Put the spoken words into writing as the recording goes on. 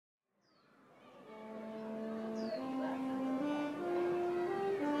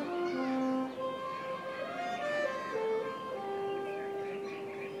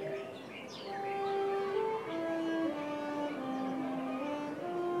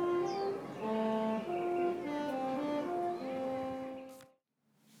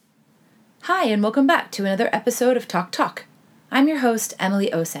Hi, and welcome back to another episode of Talk Talk. I'm your host,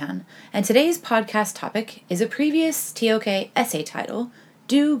 Emily Osan, and today's podcast topic is a previous TOK essay title,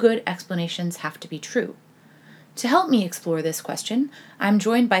 Do Good Explanations Have to Be True? To help me explore this question, I'm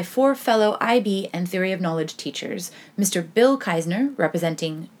joined by four fellow IB and Theory of Knowledge teachers, Mr. Bill Keisner,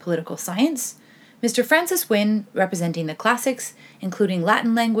 representing Political Science, Mr. Francis Wynn, representing the Classics, including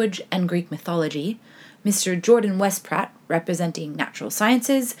Latin language and Greek mythology, Mr. Jordan Westpratt, representing Natural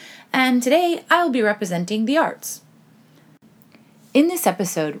Sciences, and today I'll be representing the Arts. In this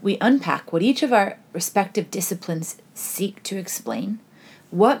episode, we unpack what each of our respective disciplines seek to explain,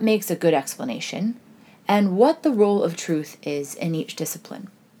 what makes a good explanation, and what the role of truth is in each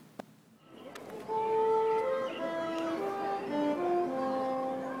discipline.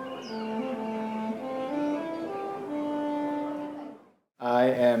 I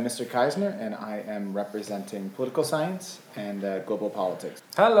am Mr. Keisner, and I am representing Political Science and Global Politics.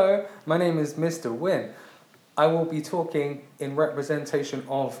 Hello, my name is Mr. Wynn. I will be talking in representation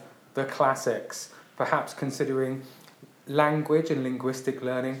of the classics, perhaps considering language and linguistic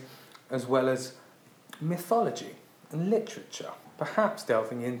learning, as well as mythology and literature, perhaps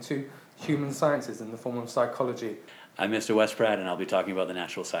delving into human sciences in the form of psychology. I'm Mr. Westpratt, and I'll be talking about the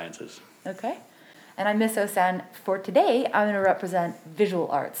natural sciences. Okay. And I'm Miss Osan. For today, I'm going to represent visual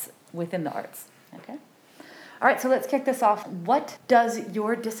arts within the arts. Okay? All right, so let's kick this off. What does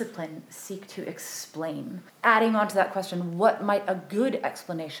your discipline seek to explain? Adding on to that question, what might a good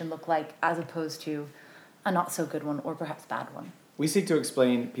explanation look like as opposed to a not so good one or perhaps bad one? We seek to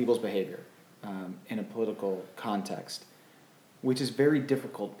explain people's behavior in a political context, which is very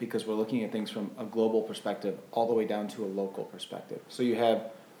difficult because we're looking at things from a global perspective all the way down to a local perspective. So you have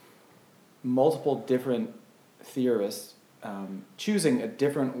multiple different theorists choosing a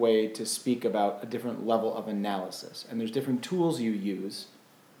different way to speak about a different level of analysis. And there's different tools you use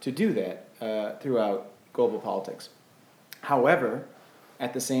to do that throughout global politics. However,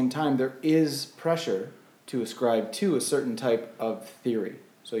 at the same time, there is pressure to ascribe to a certain type of theory.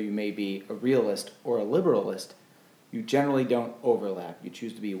 So you may be a realist or a liberalist. You generally don't overlap. You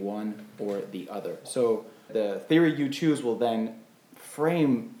choose to be one or the other. So the theory you choose will then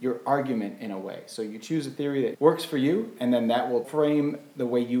frame your argument in a way. So you choose a theory that works for you, and then that will frame the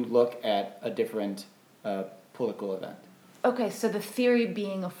way you look at a different political event. Okay, so the theory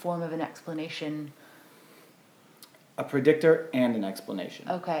being a form of an explanation. A predictor and an explanation.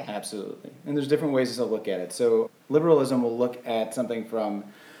 Okay. Absolutely. And there's different ways to look at it. So liberalism will look at something from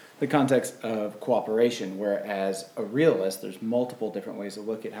the context of cooperation, whereas a realist, there's multiple different ways to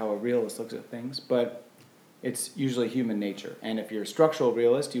look at how a realist looks at things, but it's usually human nature. And if you're a structural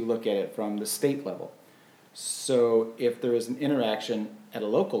realist, you look at it from the state level. So if there is an interaction at a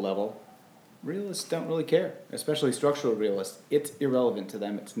local level, realists don't really care, especially structural realists. It's irrelevant to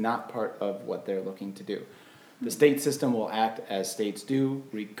them. It's not part of what they're looking to do. The state system will act as states do,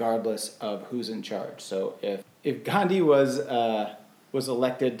 regardless of who's in charge. So if Gandhi was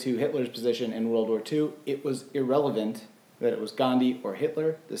elected to Hitler's position in World War II, it was irrelevant that it was Gandhi or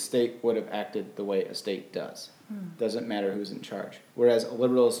Hitler. The state would have acted the way a state does. Doesn't matter who's in charge. Whereas a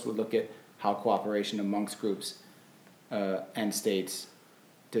liberalist would look at how cooperation amongst groups and states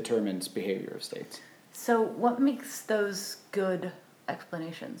determines behavior of states. So what makes those good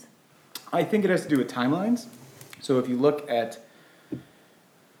explanations? I think it has to do with timelines. So if you look at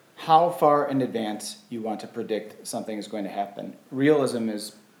how far in advance you want to predict something is going to happen, realism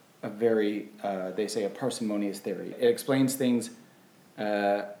is a very, they say, a parsimonious theory. It explains things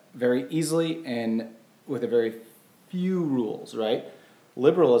very easily and with a very few rules, right?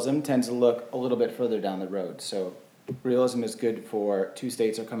 Liberalism tends to look a little bit further down the road. So realism is good for two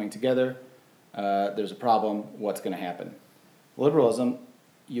states are coming together, there's a problem, what's going to happen? Liberalism,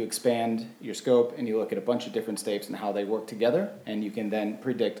 you expand your scope and you look at a bunch of different states and how they work together, and you can then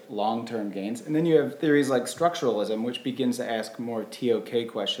predict long-term gains. And then you have theories like structuralism, which begins to ask more TOK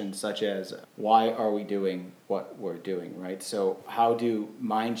questions, such as why are we doing what we're doing, right? So how do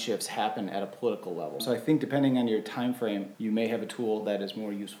mind shifts happen at a political level? So I think depending on your time frame, you may have a tool that is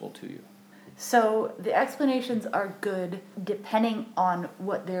more useful to you. So the explanations are good depending on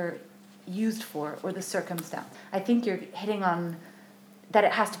what they're used for or the circumstance. I think you're hitting on that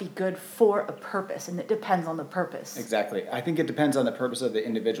it has to be good for a purpose, and it depends on the purpose. Exactly. I think it depends on the purpose of the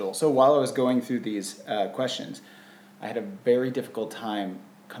individual. So while I was going through these questions, I had a very difficult time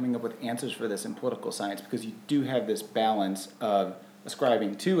coming up with answers for this in political science, because you do have this balance of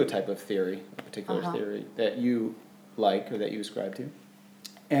ascribing to a type of theory, a particular theory that you like or that you ascribe to,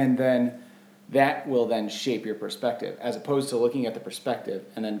 and then that will then shape your perspective, as opposed to looking at the perspective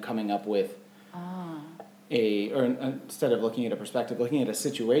and then coming up with instead of looking at a perspective, looking at a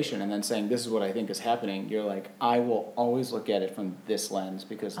situation and then saying, this is what I think is happening, you're like, I will always look at it from this lens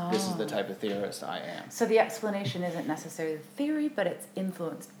because this is the type of theorist I am. So the explanation isn't necessarily the theory, but it's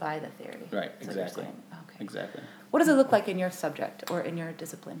influenced by the theory. Right, That's what you're exactly. saying. Okay. Exactly. What does it look like in your subject or in your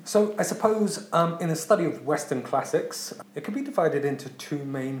discipline? So I suppose in the study of Western classics, it can be divided into two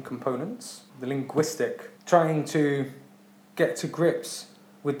main components. The linguistic, trying to get to grips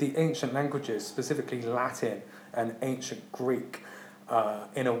with the ancient languages, specifically Latin and ancient Greek,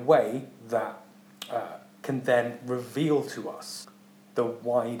 in a way that can then reveal to us the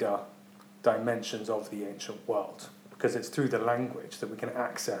wider dimensions of the ancient world, because it's through the language that we can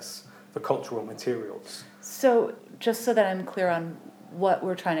access the cultural materials. So just so that I'm clear on what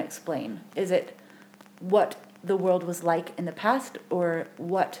we're trying to explain, is it what the world was like in the past, or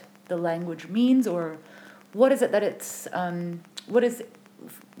what the language means, or what is it that it's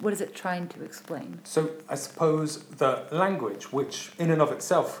what is it trying to explain? So I suppose the language, which in and of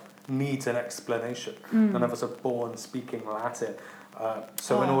itself needs an explanation. None of us are born speaking Latin.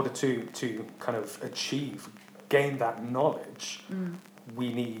 So in order to kind of gain that knowledge,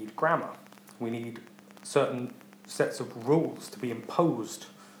 we need grammar. We need certain sets of rules to be imposed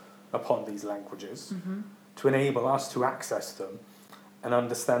upon these languages to enable us to access them and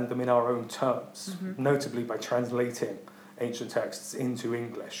understand them in our own terms, notably by translating ancient texts into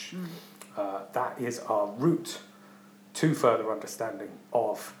English. That is our route to further understanding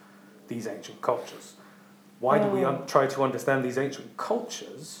of these ancient cultures. Why do we try to understand these ancient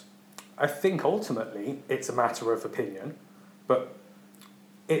cultures? I think ultimately it's a matter of opinion, but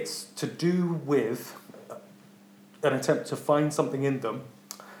it's to do with an attempt to find something in them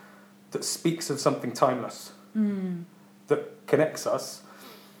that speaks of something timeless, that connects us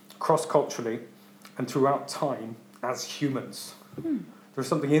cross-culturally and throughout time as humans. There's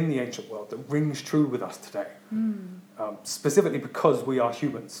something in the ancient world that rings true with us today, specifically because we are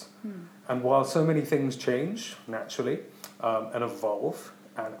humans. And while so many things change naturally and evolve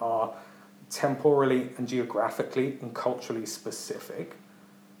and are temporally and geographically and culturally specific,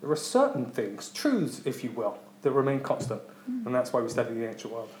 there are certain things, truths, if you will, that remain constant. And that's why we study the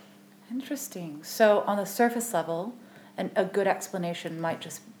ancient world. Interesting. So on the surface level, a good explanation might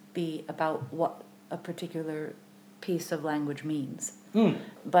just be about what a particular piece of language means.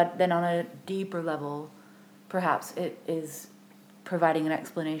 But then on a deeper level, perhaps it is providing an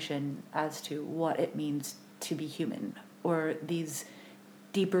explanation as to what it means to be human, or these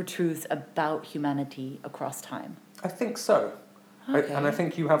deeper truths about humanity across time. I think so. Okay. And I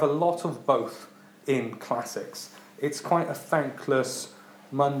think you have a lot of both in classics. It's quite a thankless,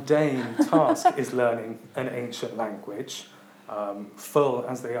 mundane task is learning an ancient language, full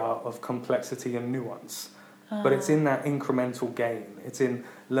as they are of complexity and nuance. But it's in that incremental gain. It's in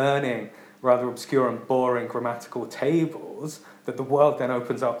learning rather obscure and boring grammatical tables that the world then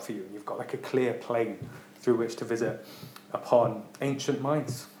opens up for you. You've got like a clear plane through which to visit upon ancient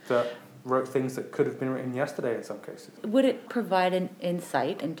minds that wrote things that could have been written yesterday in some cases. Would it provide an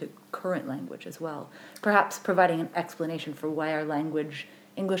insight into current language as well? Perhaps providing an explanation for why our language,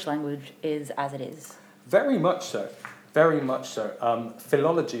 English language, is as it is? Very much so. Very much so.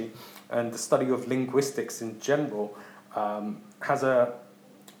 Philology and the study of linguistics in general has a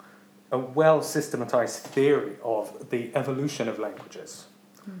well-systematized theory of the evolution of languages.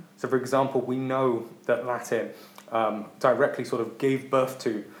 So, for example, we know that Latin directly sort of gave birth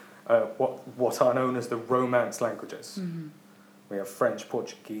to what are known as the Romance languages. We have French,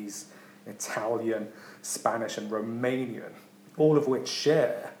 Portuguese, Italian, Spanish, and Romanian, all of which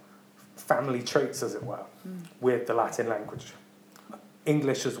share family traits, as it were, with the Latin language.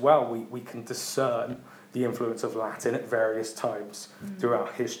 English as well, we can discern the influence of Latin at various times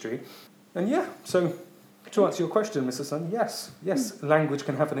throughout history. And yeah, so to answer your question, Mrs. Sun, yes, language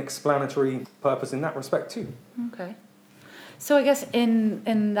can have an explanatory purpose in that respect too. Okay. So I guess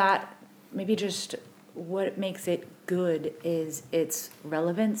in that, maybe just what makes it good is its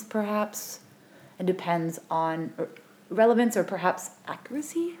relevance, perhaps, and depends on relevance or perhaps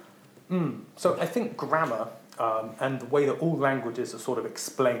accuracy? So I think grammar and the way that all languages are sort of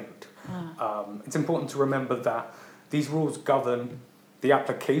explained, it's important to remember that these rules govern the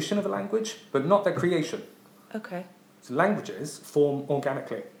application of a language, but not their creation. Okay. So languages form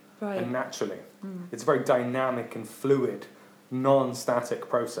organically and naturally. It's a very dynamic and fluid, non-static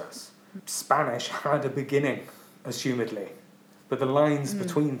process. Spanish had a beginning, assumedly, but the lines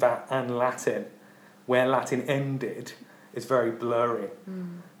between that and Latin, where Latin ended, is very blurry.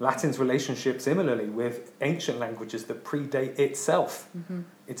 Latin's relationship, similarly, with ancient languages that predate itself.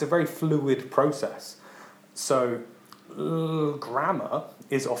 It's a very fluid process. So grammar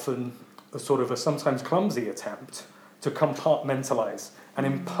is often a sometimes clumsy attempt to compartmentalize and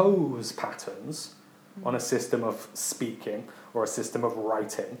impose patterns on a system of speaking or a system of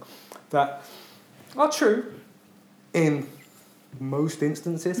writing that are true in most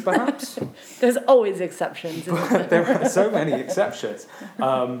instances, perhaps. There's always exceptions. Isn't there? There are so many exceptions.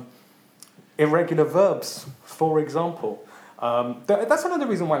 Irregular verbs, for example. That's another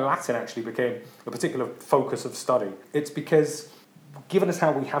reason why Latin actually became a particular focus of study. It's because, given as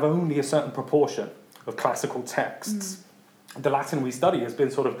how we have only a certain proportion of classical texts, the Latin we study has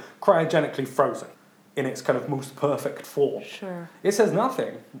been sort of cryogenically frozen in its kind of most perfect form. Sure. It says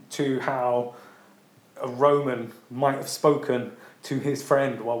nothing to how a Roman might have spoken to his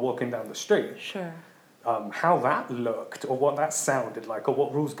friend while walking down the street. Sure. How that looked, or what that sounded like, or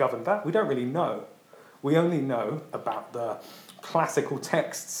what rules governed that, we don't really know. We only know about the classical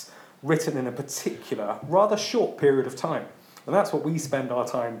texts written in a particular, rather short period of time. And that's what we spend our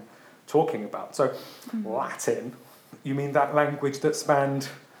time talking about. So, Latin, you mean that language that spanned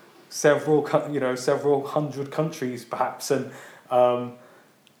several hundred countries, perhaps, and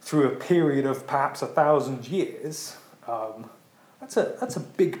through a period of perhaps 1,000 years. That's a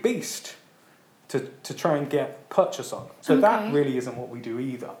big beast to try and get purchase on. So that really isn't what we do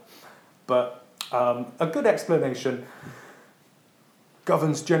either. But a good explanation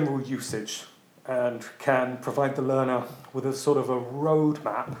governs general usage and can provide the learner with a sort of a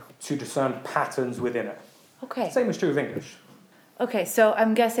roadmap to discern patterns within it. Okay. Same is true of English. Okay, so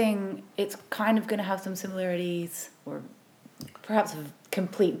I'm guessing it's kind of going to have some similarities or perhaps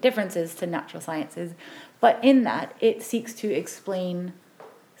complete differences to natural sciences, but in that it seeks to explain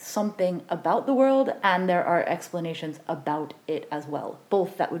something about the world, and there are explanations about it as well.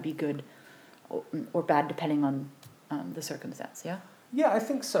 Both that would be good or bad depending on the circumstance, yeah? Yeah, I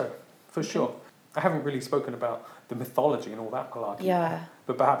think so, for sure. I haven't really spoken about the mythology and all that malarkey. Yeah.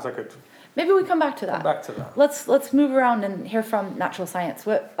 But perhaps I could Maybe we come back to that. come back to that. Let's move around and hear from natural science.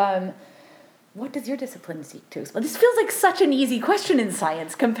 What does your discipline seek to explain? This feels like such an easy question in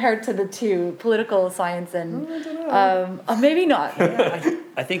science compared to the two, political science and maybe not.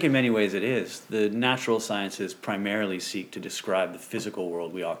 I think in many ways it is. The natural sciences primarily seek to describe the physical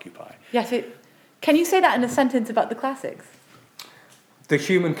world we occupy. Yes. Can you say that in a sentence about the classics? The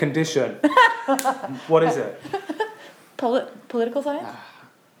human condition. What is it? Political science?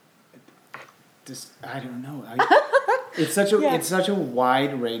 I don't know. It's such a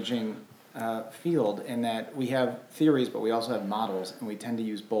wide-ranging field in that we have theories, but we also have models, and we tend to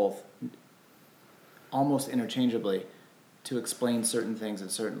use both almost interchangeably to explain certain things at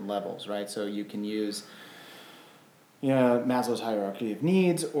certain levels, right? So you can use Maslow's hierarchy of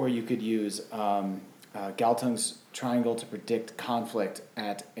needs, or you could use Galtung's triangle to predict conflict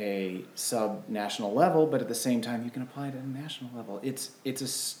at a sub-national level, but at the same time you can apply it at a national level. It's a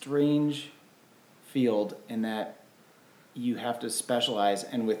strange field in that you have to specialize,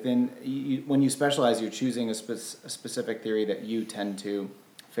 and when you specialize, you're choosing a specific theory that you tend to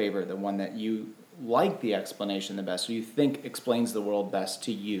favor, the one that you like the explanation the best, so you think explains the world best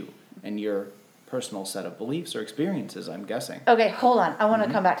to you and your personal set of beliefs or experiences, I'm guessing. Okay, hold on. I want to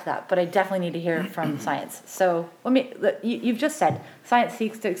come back to that, but I definitely need to hear from science. So you've just said science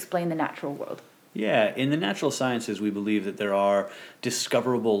seeks to explain the natural world. Yeah, in the natural sciences, we believe that there are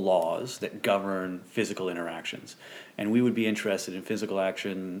discoverable laws that govern physical interactions. And we would be interested in physical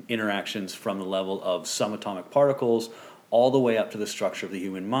interactions from the level of subatomic particles all the way up to the structure of the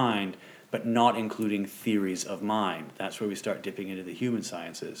human mind, but not including theories of mind. That's where we start dipping into the human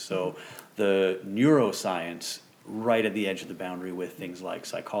sciences. So the neuroscience, right at the edge of the boundary with things like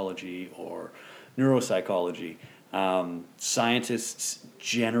psychology or neuropsychology. Scientists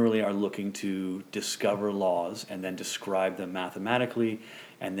generally are looking to discover laws and then describe them mathematically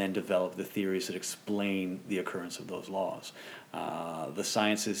and then develop the theories that explain the occurrence of those laws. The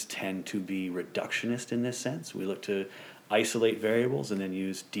sciences tend to be reductionist in this sense. We look to isolate variables and then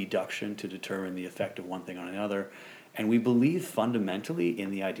use deduction to determine the effect of one thing on another. And we believe fundamentally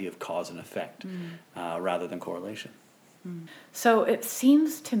in the idea of cause and effect rather than correlation. So it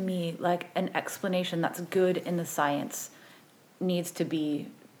seems to me like an explanation that's good in the science needs to be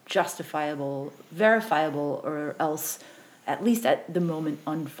justifiable, verifiable, or else, at least at the moment,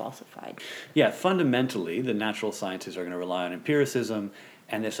 unfalsified. Yeah, fundamentally, the natural sciences are going to rely on empiricism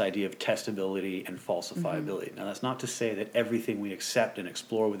and this idea of testability and falsifiability. Now, that's not to say that everything we accept and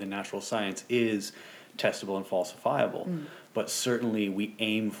explore within natural science is testable and falsifiable, but certainly we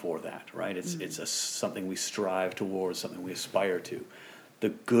aim for that, right? It's something we strive towards, something we aspire to. The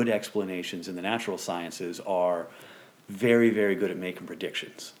good explanations in the natural sciences are very, very good at making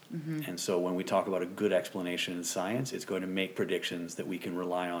predictions. And so when we talk about a good explanation in science, it's going to make predictions that we can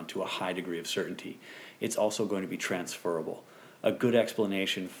rely on to a high degree of certainty. It's also going to be transferable. A good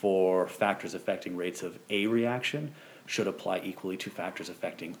explanation for factors affecting rates of a reaction should apply equally to factors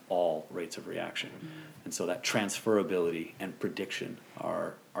affecting all rates of reaction. And so that transferability and prediction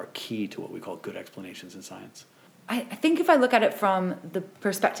are key to what we call good explanations in science. I think if I look at it from the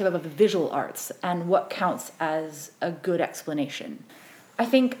perspective of the visual arts and what counts as a good explanation, I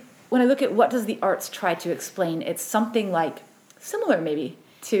think when I look at what does the arts try to explain, it's something like similar maybe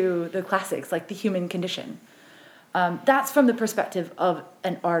to the classics, like the human condition. That's from the perspective of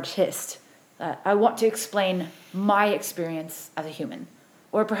an artist. I want to explain my experience as a human,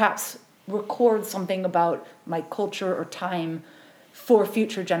 or perhaps record something about my culture or time for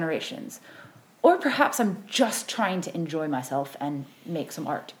future generations. Or perhaps I'm just trying to enjoy myself and make some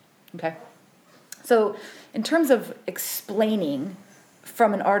art, okay? So in terms of explaining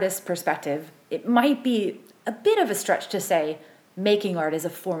from an artist's perspective, it might be a bit of a stretch to say making art is a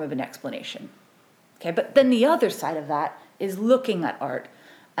form of an explanation, okay? But then the other side of that is looking at art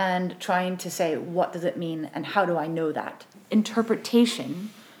and trying to say, what does it mean and how do I know that?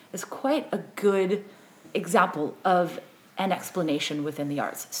 Interpretation is quite a good example of an explanation within the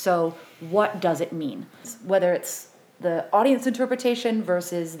arts. So what does it mean? Whether it's the audience interpretation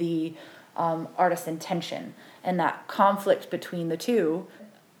versus the artist's intention and that conflict between the two,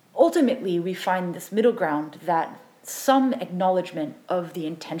 ultimately we find this middle ground that some acknowledgement of the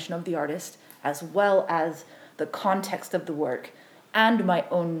intention of the artist as well as the context of the work and my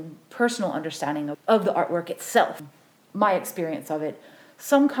own personal understanding of the artwork itself, my experience of it,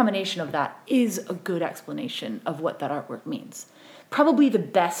 some combination of that is a good explanation of what that artwork means. Probably the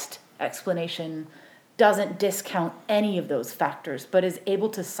best explanation doesn't discount any of those factors, but is able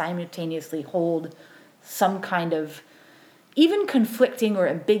to simultaneously hold some kind of even conflicting or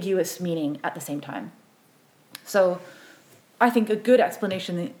ambiguous meaning at the same time. So I think a good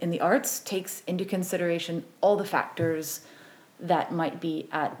explanation in the arts takes into consideration all the factors that might be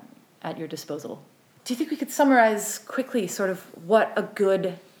at your disposal. Do you think we could summarize quickly sort of what a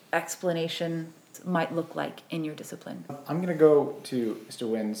good explanation might look like in your discipline? I'm going to go to Mr.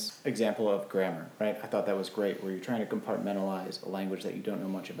 Wynn's example of grammar, right? I thought that was great, where you're trying to compartmentalize a language that you don't know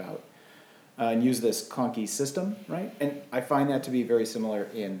much about and use this clunky system, right? And I find that to be very similar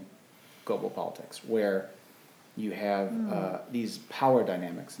in global politics, where you have these power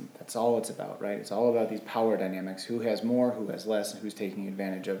dynamics, and that's all it's about, right? It's all about these power dynamics, who has more, who has less, and who's taking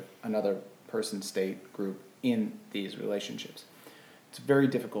advantage of another person, state, group in these relationships. It's very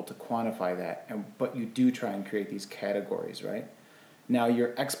difficult to quantify that, but you do try and create these categories, right? Now,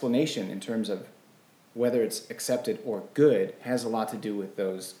 your explanation in terms of whether it's accepted or good has a lot to do with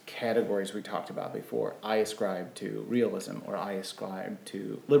those categories we talked about before. I ascribe to realism, or I ascribe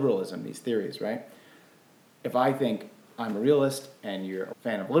to liberalism, these theories, right? If I think I'm a realist and you're a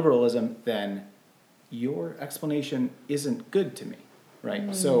fan of liberalism, then your explanation isn't good to me,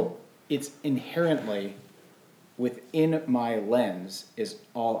 right? So it's inherently within my lens is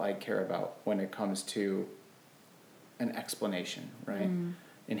all I care about when it comes to an explanation, right?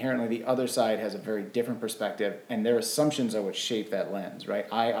 Inherently, the other side has a very different perspective, and their assumptions are what shape that lens, right?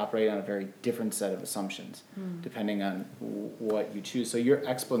 I operate on a very different set of assumptions, depending on what you choose. So your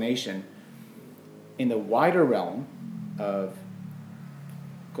explanation in the wider realm of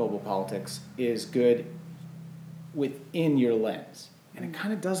global politics is good within your lens. And it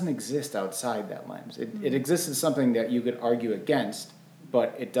kind of doesn't exist outside that lens. It exists as something that you could argue against,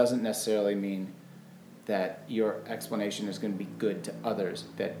 but it doesn't necessarily mean that your explanation is going to be good to others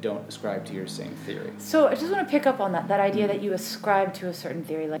that don't ascribe to your same theory. So I just want to pick up on that idea that you ascribe to a certain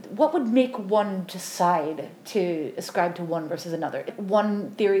theory. Like, what would make one decide to ascribe to one versus another?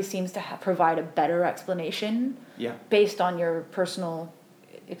 One theory seems to provide a better explanation based on your personal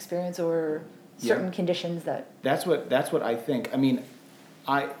experience or certain conditions that... That's what I think. I mean,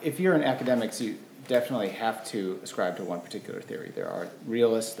 if you're in academics, you definitely have to ascribe to one particular theory. There are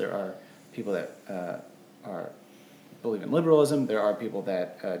realists, there are people that believe in liberalism, there are people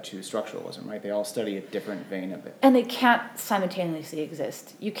that choose structuralism, right? They all study a different vein of it. And they can't simultaneously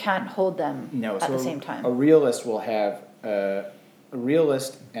exist. You can't hold them at the same time. A realist will have a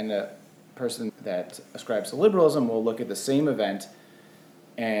realist and a person that ascribes to liberalism will look at the same event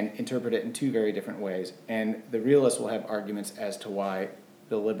and interpret it in two very different ways. And the realist will have arguments as to why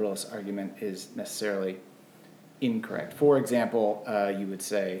the liberalist argument is necessarily incorrect. For example, you would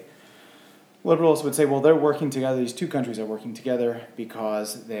say, liberals would say, well, they're working together, these two countries are working together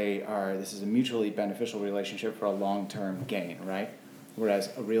because this is a mutually beneficial relationship for a long-term gain, right? Whereas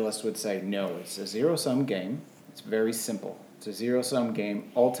a realist would say, no, it's a zero-sum game, It's very simple. It's a zero-sum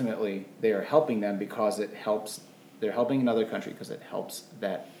game. Ultimately, they are helping them because it helps. They're helping another country because it helps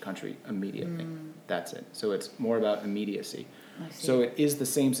that country immediately. That's it. So it's more about immediacy. I see. So it is the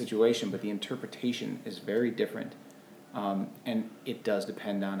same situation, but the interpretation is very different. And it does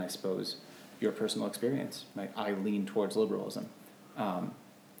depend on, I suppose, your personal experience. Like, I lean towards liberalism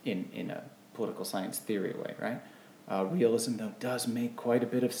in a political science theory way, right? Realism, though, does make quite a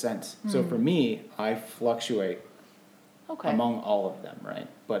bit of sense. So for me, I fluctuate among all of them, right?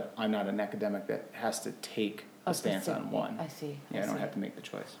 But I'm not an academic that has to take a stance on one. I see. Yeah, I don't have to make the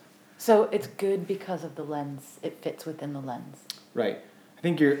choice. So it's good because of the lens. It fits within the lens. Right. I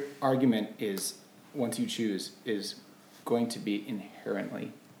think your argument is, once you choose, is going to be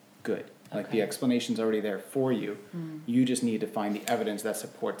inherently good. Like the explanation's already there for you. You just need to find the evidence that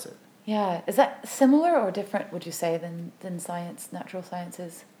supports it. Yeah. Is that similar or different, would you say, than science, natural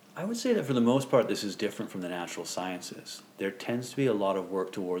sciences? I would say that for the most part, this is different from the natural sciences. There tends to be a lot of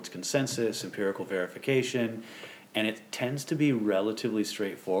work towards consensus, empirical verification, and it tends to be relatively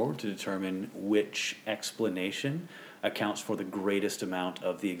straightforward to determine which explanation accounts for the greatest amount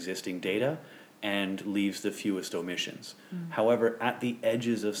of the existing data and leaves the fewest omissions. However, at the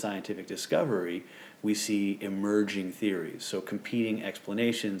edges of scientific discovery, we see emerging theories, so competing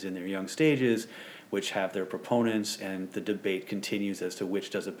explanations in their young stages, which have their proponents, and the debate continues as to which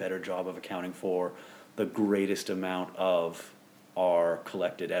does a better job of accounting for the greatest amount of our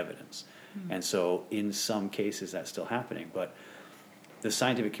collected evidence. And so in some cases that's still happening, but the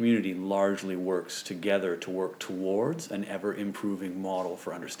scientific community largely works together to work towards an ever-improving model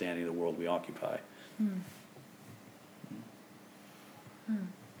for understanding the world we occupy.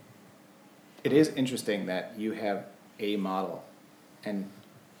 It is interesting that you have a model, and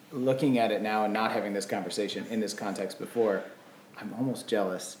looking at it now and not having this conversation in this context before, I'm almost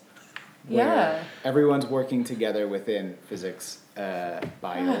jealous. Where Yeah. everyone's working together within physics,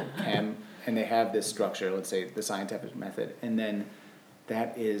 bio, chem, and they have this structure, let's say the scientific method, and then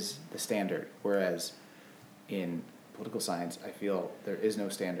that is the standard. Whereas in political science, I feel there is no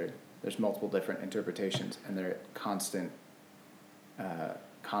standard. There's multiple different interpretations, and they're at constant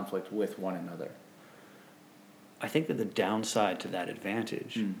conflict with one another. I think that the downside to that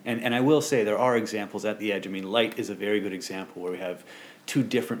advantage, and I will say there are examples at the edge. I mean, light is a very good example where we have two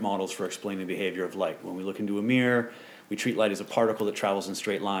different models for explaining the behavior of light. When we look into a mirror, we treat light as a particle that travels in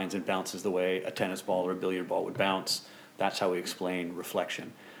straight lines and bounces the way a tennis ball or a billiard ball would bounce. That's how we explain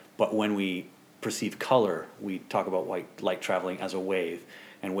reflection. But when we perceive color, we talk about light traveling as a wave,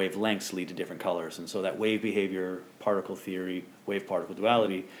 and wavelengths lead to different colors. And so that wave behavior, particle theory, wave-particle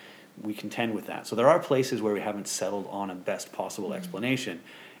duality, we contend with that. So there are places where we haven't settled on a best possible explanation,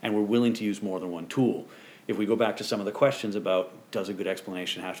 and we're willing to use more than one tool. If we go back to some of the questions about does a good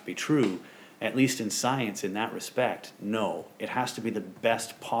explanation have to be true, at least in science in that respect, no. It has to be the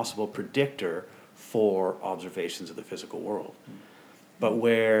best possible predictor for observations of the physical world. But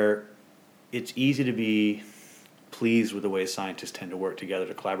where it's easy to be pleased with the way scientists tend to work together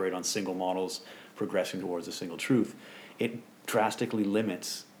to collaborate on single models progressing towards a single truth, it drastically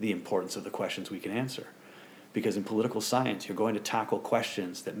limits the importance of the questions we can answer. Because in political science, you're going to tackle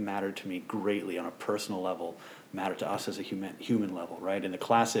questions that matter to me greatly on a personal level, matter to us as a human level, right? In the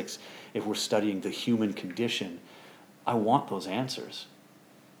classics, if we're studying the human condition, I want those answers.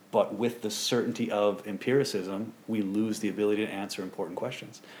 But with the certainty of empiricism, we lose the ability to answer important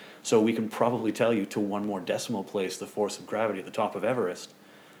questions. So we can probably tell you to one more decimal place the force of gravity at the top of Everest,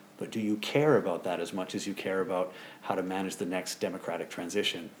 but do you care about that as much as you care about how to manage the next democratic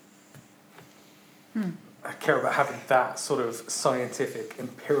transition? I care about having that sort of scientific,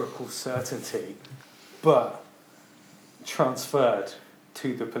 empirical certainty, but transferred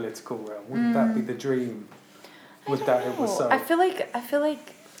to the political realm. Wouldn't that be the dream? Would that it was so? I feel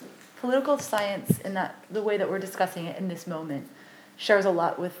like political science, in that the way that we're discussing it in this moment, shares a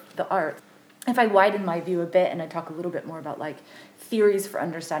lot with the art. If I widen my view a bit and I talk a little bit more about like theories for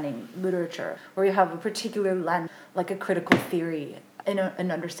understanding literature, where you have a particular lens, like a critical theory in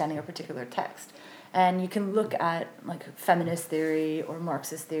an understanding a particular text. And you can look at like feminist theory or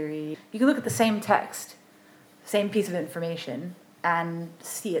Marxist theory. You can look at the same text, same piece of information, and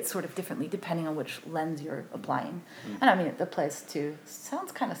see it sort of differently depending on which lens you're applying. And I mean, it applies to,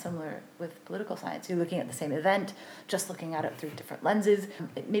 sounds kind of similar with political science. You're looking at the same event, just looking at it through different lenses.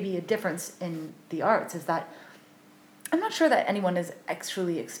 Maybe a difference in the arts is that I'm not sure that anyone is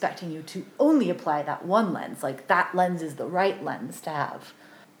actually expecting you to only apply that one lens, like that lens is the right lens to have.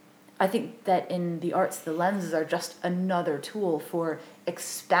 I think that in the arts, the lenses are just another tool for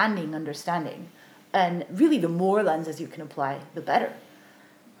expanding understanding. And really, the more lenses you can apply, the better.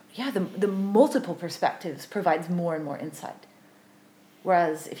 the multiple perspectives provides more and more insight.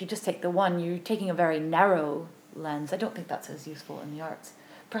 Whereas if you just take the one, you're taking a very narrow lens. I don't think that's as useful in the arts.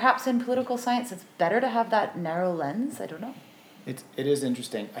 Perhaps in political science, it's better to have that narrow lens. I don't know. It is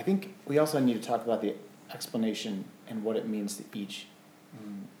interesting. I think we also need to talk about the explanation and what it means to each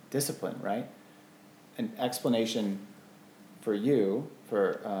discipline, right? An explanation for you,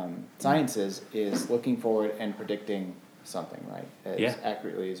 for sciences, is looking forward and predicting something, right? As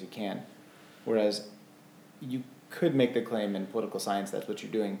accurately as you can. Whereas you could make the claim in political science that's what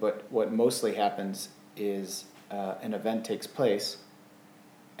you're doing, but what mostly happens is an event takes place,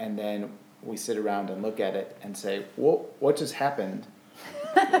 and then we sit around and look at it and say, what just happened?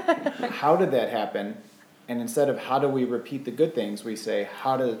 How did that happen? And instead of how do we repeat the good things, we say,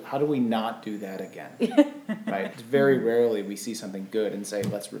 how do we not do that again? Right? Very rarely we see something good and say,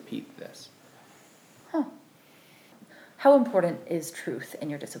 let's repeat this. Huh. How important is truth in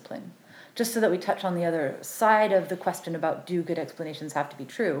your discipline? Just so that we touch on the other side of the question about do good explanations have to be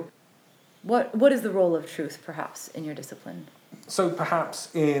true, what is the role of truth, perhaps, in your discipline? So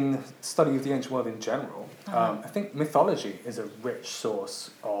perhaps in study of the ancient world in general, I think mythology is a rich source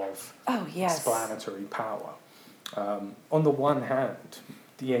of explanatory power. On the one hand,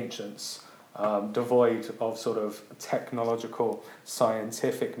 the ancients, devoid of sort of technological,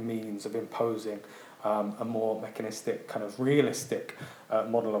 scientific means of imposing a more mechanistic, kind of realistic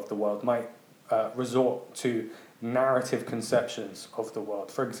model of the world, might resort to narrative conceptions of the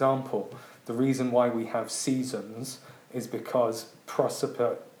world. For example, the reason why we have seasons is because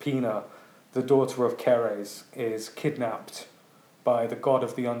Proserpina, the daughter of Ceres, is kidnapped by the god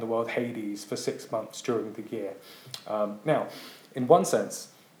of the underworld Hades for 6 months during the year. Now, in one sense,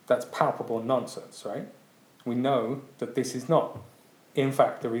 that's palpable nonsense, right? We know that this is not, in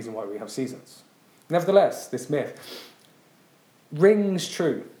fact, the reason why we have seasons. Nevertheless, this myth rings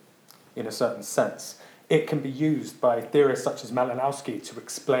true in a certain sense. It can be used by theorists such as Malinowski to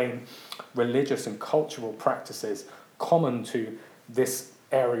explain religious and cultural practices common to this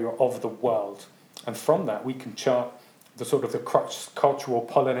area of the world. And from that, we can chart the sort of the cultural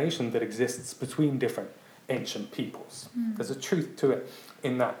pollination that exists between different ancient peoples. There's a truth to it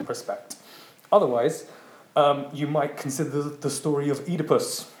in that respect. Otherwise, you might consider the story of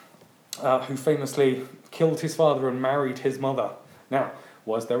Oedipus, who famously killed his father and married his mother. Now,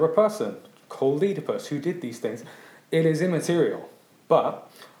 was there a person called Oedipus who did these things? It is immaterial. But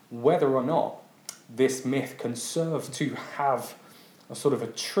whether or not this myth can serve to have a sort of a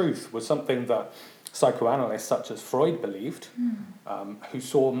truth was something that psychoanalysts such as Freud believed, who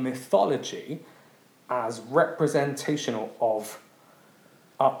saw mythology as representational of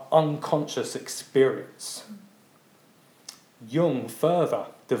our unconscious experience. Jung further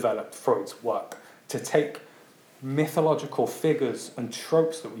developed Freud's work to take mythological figures and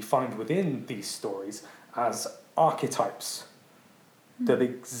tropes that we find within these stories as archetypes that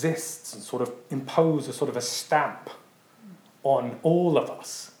exists and sort of impose a sort of a stamp on all of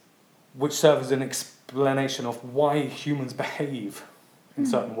us, which serves as an explanation of why humans behave in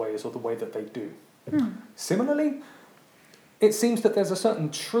certain ways or the way that they do. Similarly, it seems that there's a certain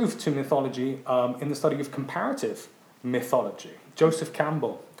truth to mythology in the study of comparative mythology. Joseph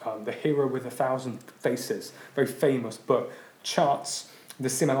Campbell, The Hero with 1,000 Faces, very famous book, charts the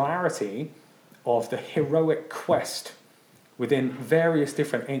similarity of the heroic quest within various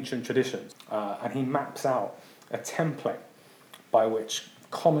different ancient traditions. And he maps out a template by which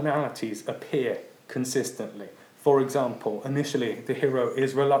commonalities appear consistently. For example, initially the hero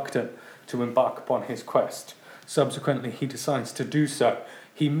is reluctant to embark upon his quest. Subsequently, he decides to do so.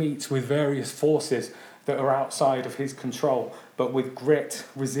 He meets with various forces that are outside of his control, but with grit,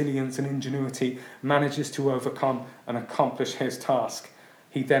 resilience, and ingenuity manages to overcome and accomplish his task.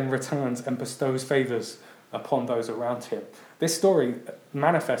 He then returns and bestows favours upon those around him. This story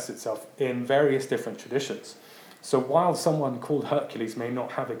manifests itself in various different traditions. So while someone called Hercules may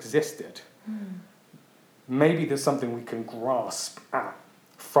not have existed, maybe there's something we can grasp at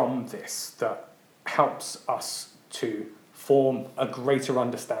from this that helps us to form a greater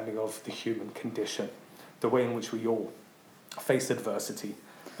understanding of the human condition, the way in which we all face adversity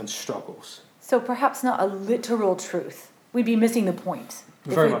and struggles. So perhaps not a literal truth. We'd be missing the point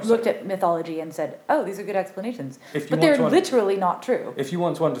if Very we much looked so. at mythology and said, oh, these are good explanations. If you But want they're to literally not true. If you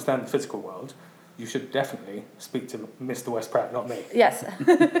want to understand the physical world, you should definitely speak to Mr. West Pratt, not me. Yes.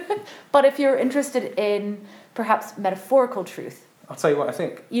 But if you're interested in perhaps metaphorical truth, I'll tell you what I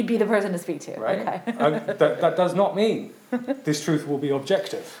think. you'd be the person to speak to. Right? Okay. That does not mean this truth will be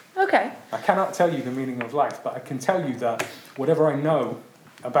objective. Okay. I cannot tell you the meaning of life, but I can tell you that whatever I know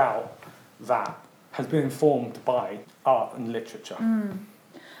about that has been informed by art and literature.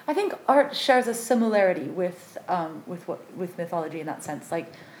 I think art shares a similarity with mythology in that sense. Like,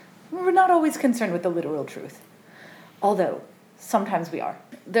 we're not always concerned with the literal truth, although sometimes we are.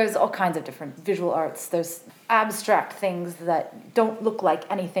 There's all kinds of different visual arts. There's abstract things that don't look like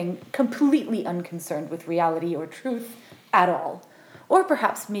anything, completely unconcerned with reality or truth at all. Or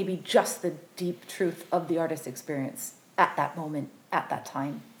perhaps maybe just the deep truth of the artist's experience at that moment, at that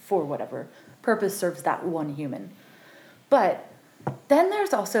time, for whatever purpose serves that one human. But then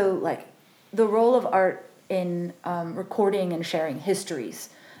there's also like the role of art in recording and sharing histories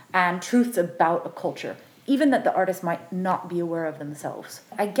and truths about a culture, even that the artist might not be aware of themselves.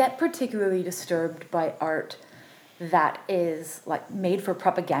 I get particularly disturbed by art that is like made for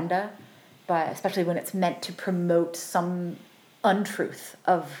propaganda, but especially when it's meant to promote some untruth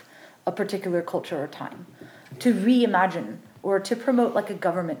of a particular culture or time, to reimagine or to promote like a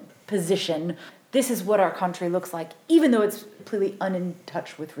government position. This is what our country looks like, even though it's completely in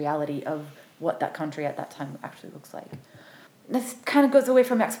touch with reality of what that country at that time actually looks like. This kind of goes away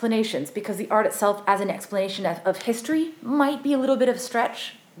from explanations, because the art itself as an explanation of history might be a little bit of a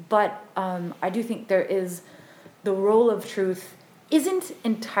stretch, but I do think there is the role of truth isn't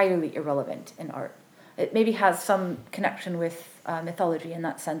entirely irrelevant in art. It maybe has some connection with mythology in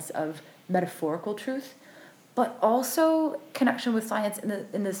that sense of metaphorical truth, but also connection with science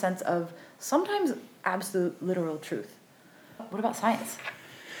in the sense of sometimes absolute literal truth. What about science?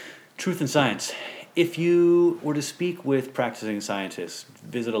 Truth and science. If you were to speak with practicing scientists,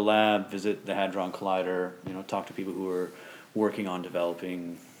 visit a lab, visit the Hadron Collider, talk to people who are working on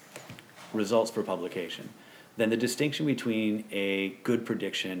developing results for publication, then the distinction between a good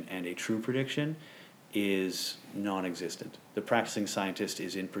prediction and a true prediction is non-existent. The practicing scientist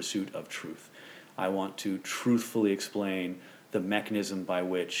is in pursuit of truth. I want to truthfully explain the mechanism by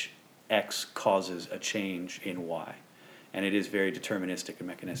which X causes a change in Y. And it is very deterministic and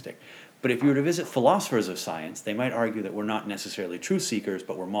mechanistic. But if you were to visit philosophers of science, they might argue that we're not necessarily truth seekers,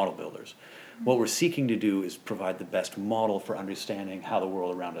 but we're model builders. What we're seeking to do is provide the best model for understanding how the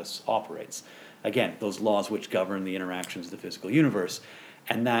world around us operates. Again, those laws which govern the interactions of the physical universe.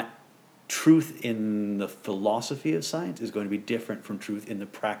 And that truth in the philosophy of science is going to be different from truth in the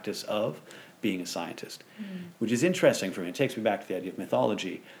practice of being a scientist, which is interesting for me. It takes me back to the idea of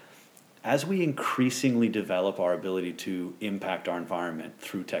mythology. As we increasingly develop our ability to impact our environment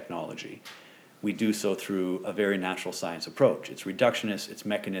through technology, we do so through a very natural science approach. It's reductionist, it's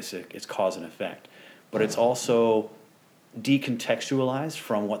mechanistic, it's cause and effect, but it's also decontextualized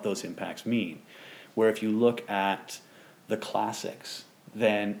from what those impacts mean. Where if you look at the classics,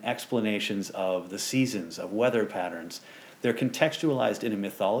 then explanations of the seasons, of weather patterns, they're contextualized in a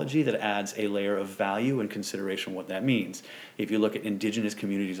mythology that adds a layer of value and consideration of what that means. If you look at indigenous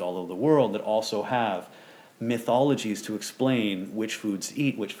communities all over the world that also have mythologies to explain which foods to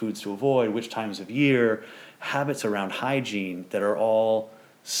eat, which foods to avoid, which times of year, habits around hygiene that are all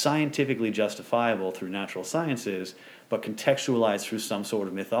scientifically justifiable through natural sciences, but contextualized through some sort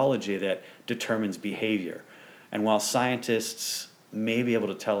of mythology that determines behavior. And while scientists may be able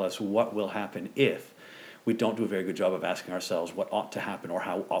to tell us what will happen if, we don't do a very good job of asking ourselves what ought to happen or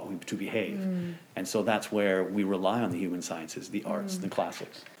how ought we to behave. And so that's where we rely on the human sciences, the arts, the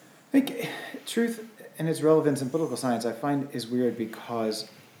classics. I think truth and its relevance in political science I find is weird, because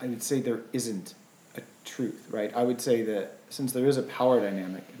I would say there isn't a truth, right? I would say that since there is a power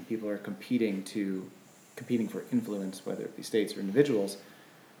dynamic and people are competing for influence, whether it be states or individuals,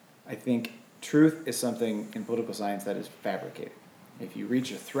 I think truth is something in political science that is fabricated. If you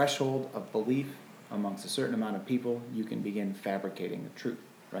reach a threshold of belief amongst a certain amount of people, you can begin fabricating the truth,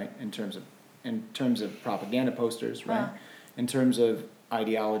 right? In terms of propaganda posters, right? In terms of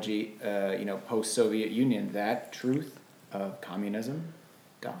ideology, post-Soviet Union, that truth of communism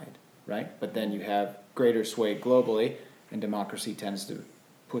died, right? But then you have greater sway globally, and democracy tends to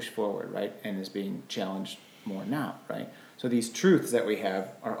push forward, right? And is being challenged more now, right? So these truths that we have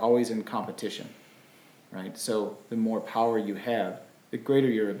are always in competition, right? So the more power you have, the greater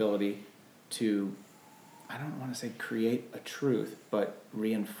your ability to, I don't want to say create a truth, but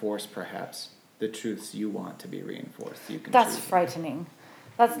reinforce perhaps the truths you want to be reinforced. That's frightening.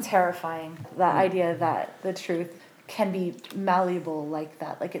 That's terrifying, that idea that the truth can be malleable like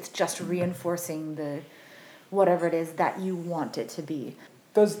that. Like it's just reinforcing the whatever it is that you want it to be.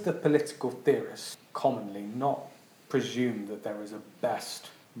 Does the political theorist commonly not presume that there is a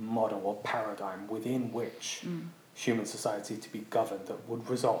best model or paradigm within which human society to be governed that would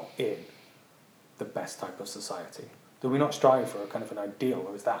result in the best type of society? Do we not strive for a kind of an ideal,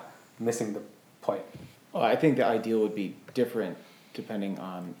 or is that missing the point? Well, I think the ideal would be different depending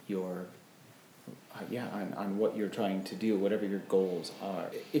on your on what you're trying to do, whatever your goals are.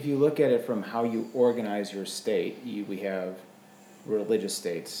 If you look at it from how you organize your state, we have religious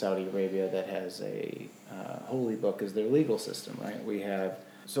states, Saudi Arabia, that has a holy book as their legal system, right? We have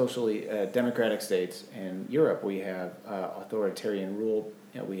socially democratic states in Europe. We have authoritarian rule.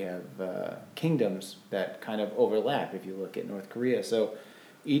 We have kingdoms that kind of overlap if you look at North Korea. So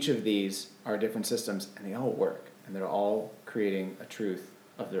each of these are different systems, and they all work, and they're all creating a truth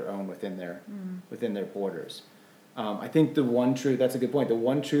of their own within their borders. I think the one truth, that's a good point, the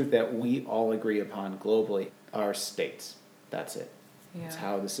one truth that we all agree upon globally are states. That's it. Yeah. It's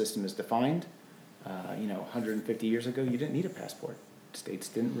how the system is defined. 150 years ago, you didn't need a passport. States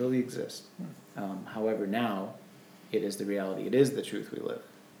didn't really exist. However, now, it is the reality. It is the truth we live.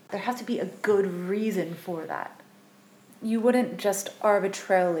 There has to be a good reason for that. You wouldn't just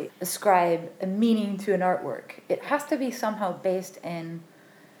arbitrarily ascribe a meaning to an artwork. It has to be somehow based in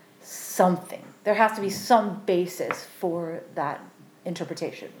something. There has to be some basis for that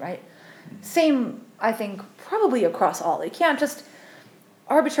interpretation, right? Same, I think, probably across all. You can't just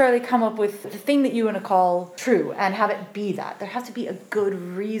arbitrarily come up with the thing that you want to call true and have it be that. There has to be a good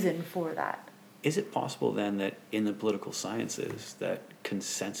reason for that. Is it possible then that in the political sciences that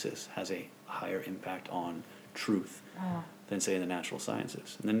consensus has a higher impact on truth than, say, in the natural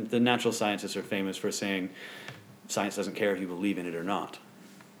sciences? And then the natural sciences are famous for saying science doesn't care if you believe in it or not,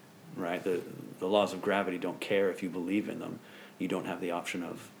 right? The laws of gravity don't care if you believe in them. You don't have the option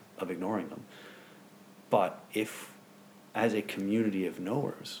of ignoring them. But if, as a community of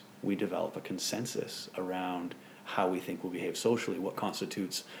knowers, we develop a consensus around how we think we'll behave socially, what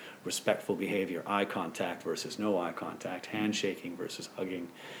constitutes respectful behavior, eye contact versus no eye contact, handshaking versus hugging.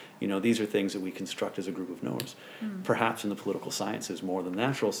 These are things that we construct as a group of knowers. Perhaps in the political sciences, more than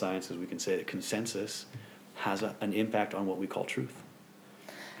natural sciences, we can say that consensus has an impact on what we call truth.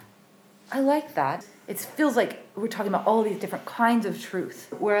 I like that. It feels like we're talking about all these different kinds of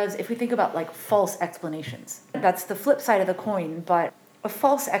truth. Whereas if we think about like false explanations, that's the flip side of the coin, but a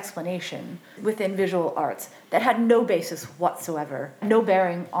false explanation within visual arts that had no basis whatsoever, no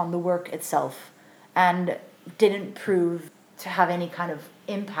bearing on the work itself, and didn't prove to have any kind of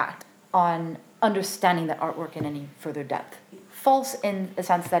impact on understanding that artwork in any further depth. False in the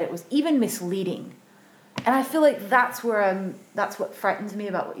sense that it was even misleading. And I feel like that's what frightens me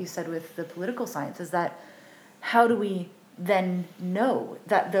about what you said with the political science, is that how do we then know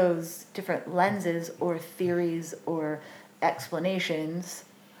that those different lenses or theories or explanations,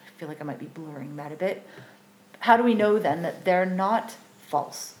 I feel like I might be blurring that a bit, how do we know then that they're not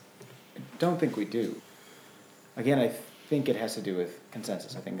false? I don't think we do. Again, I think it has to do with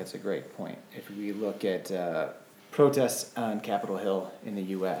consensus. I think that's a great point. If we look at protests on Capitol Hill in the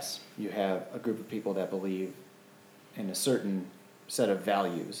U.S., you have a group of people that believe in a certain set of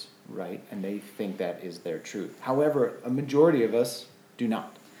values, right? And they think that is their truth. However, a majority of us do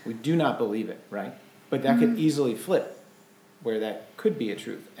not. We do not believe it, right? But that could easily flip, where that could be a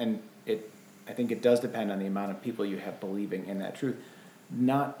truth. And I think it does depend on the amount of people you have believing in that truth.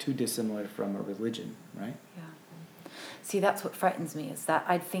 Not too dissimilar from a religion, right? Yeah. See, that's what frightens me, is that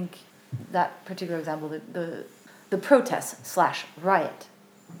I think that particular example, the protest / riot,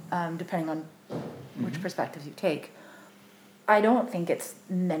 depending on which perspectives you take, I don't think it's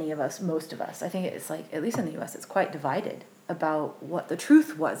many of us, most of us. I think it's like, at least in the US, it's quite divided about what the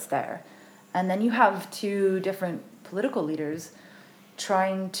truth was there. And then you have two different political leaders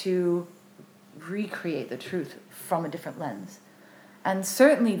trying to recreate the truth from a different lens. And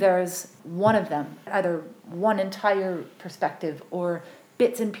certainly there's one of them, either one entire perspective or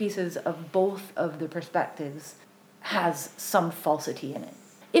bits and pieces of both of the perspectives has some falsity in it.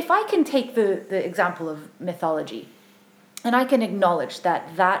 If I can take the example of mythology, and I can acknowledge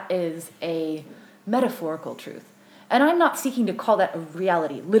that that is a metaphorical truth, and I'm not seeking to call that a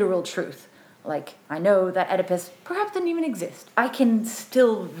reality, literal truth, like I know that Oedipus perhaps didn't even exist, I can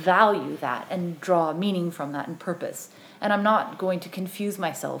still value that and draw meaning from that and purpose. And I'm not going to confuse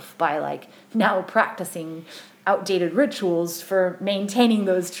myself by like now practicing outdated rituals for maintaining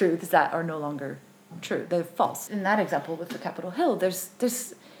those truths that are no longer true. They're false. In that example with the Capitol Hill,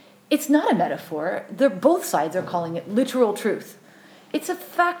 it's not a metaphor. Both sides are calling it literal truth. It's a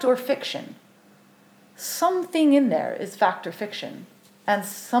fact or fiction. Something in there is fact or fiction, and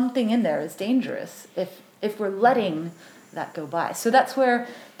something in there is dangerous if we're letting that go by. So that's where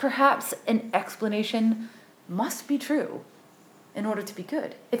perhaps an explanation must be true in order to be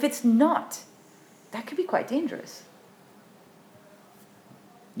good. If it's not, that could be quite dangerous.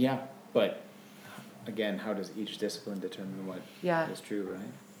 Yeah, but again, how does each discipline determine what is true,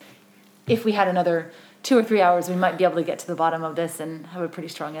 right? if we had another 2 or 3 hours, we might be able to get to the bottom of this and have a pretty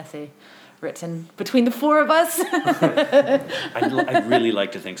strong essay written between the four of us. I'd really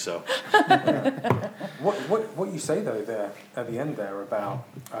like to think so. What you say though there at the end there about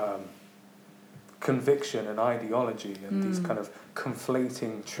conviction and ideology and these kind of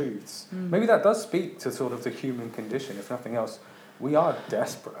conflating truths, maybe that does speak to sort of the human condition. If nothing else, we are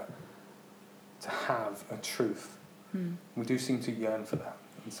desperate to have a truth. We do seem to yearn for that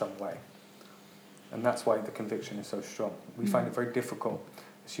in some way. And that's why the conviction is so strong. We find it very difficult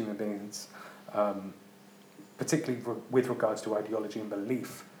as human beings, particularly with regards to ideology and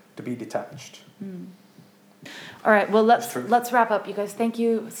belief, to be detached. All right, well, let's wrap up, you guys. Thank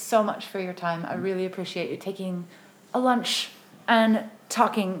you so much for your time. I really appreciate you taking a lunch and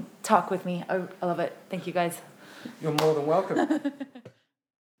talk with me. I love it. Thank you, guys. You're more than welcome.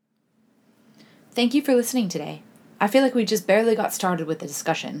 Thank you for listening today. I feel like we just barely got started with the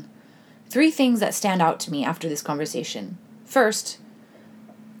discussion. 3 things that stand out to me after this conversation. First,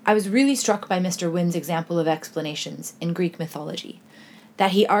 I was really struck by Mr. Wynn's example of explanations in Greek mythology,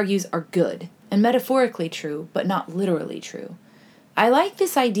 that he argues are good and metaphorically true, but not literally true. I like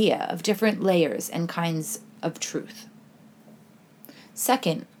this idea of different layers and kinds of truth.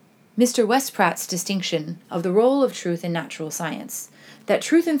 Second, Mr. Westpratt's distinction of the role of truth in natural science, that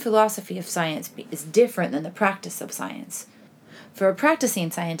truth in philosophy of science is different than the practice of science. For a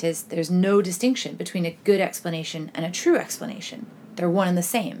practicing scientist, there's no distinction between a good explanation and a true explanation. They're one and the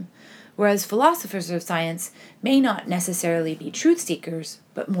same, whereas philosophers of science may not necessarily be truth seekers,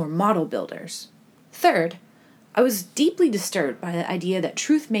 but more model builders. Third, I was deeply disturbed by the idea that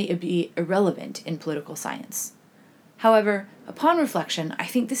truth may be irrelevant in political science. However, upon reflection, I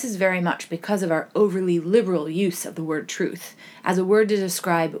think this is very much because of our overly liberal use of the word truth as a word to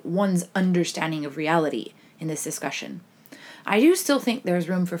describe one's understanding of reality in this discussion. I do still think there is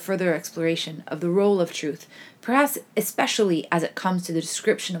room for further exploration of the role of truth, perhaps especially as it comes to the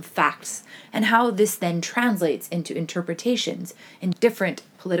description of facts and how this then translates into interpretations in different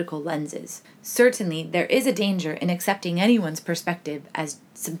political lenses. Certainly, there is a danger in accepting anyone's perspective as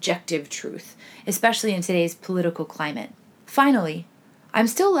subjective truth, especially in today's political climate. Finally, I'm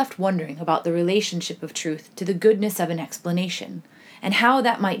still left wondering about the relationship of truth to the goodness of an explanation, and how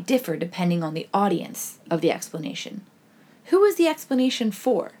that might differ depending on the audience of the explanation. Who is the explanation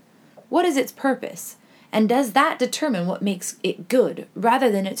for? What is its purpose? And does that determine what makes it good rather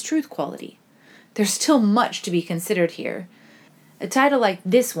than its truth quality? There's still much to be considered here. A title like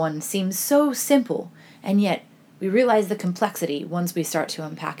this one seems so simple, and yet we realize the complexity once we start to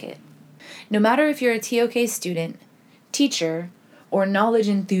unpack it. No matter if you're a TOK student, teacher, or knowledge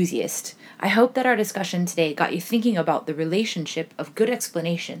enthusiast, I hope that our discussion today got you thinking about the relationship of good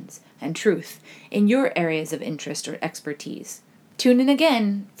explanations and truth in your areas of interest or expertise. Tune in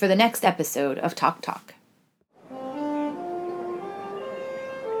again for the next episode of Talk Talk.